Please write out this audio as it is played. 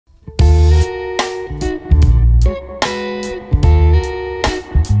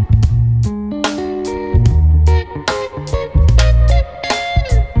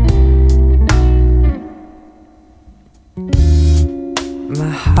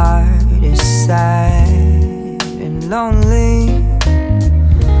heart is sad and lonely.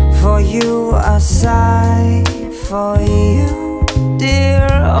 For you I sigh, for you, dear,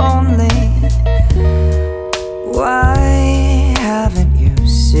 only. Why haven't you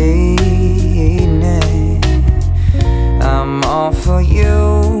seen it? I'm all for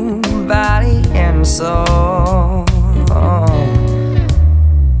you, body and soul.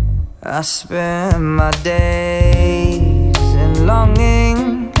 I spend my days in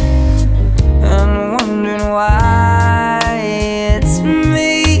longing and wondering why it's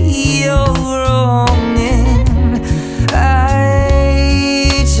me you're wronging.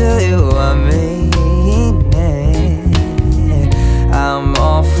 I tell you I mean it. I'm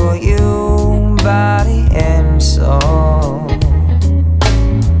all for you, body and soul.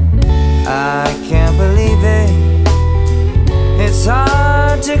 I can't believe it. It's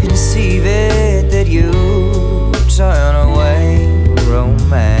hard to conceive it that you turn away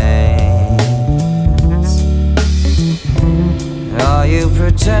romance. Are you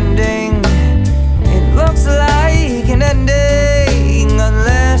pretending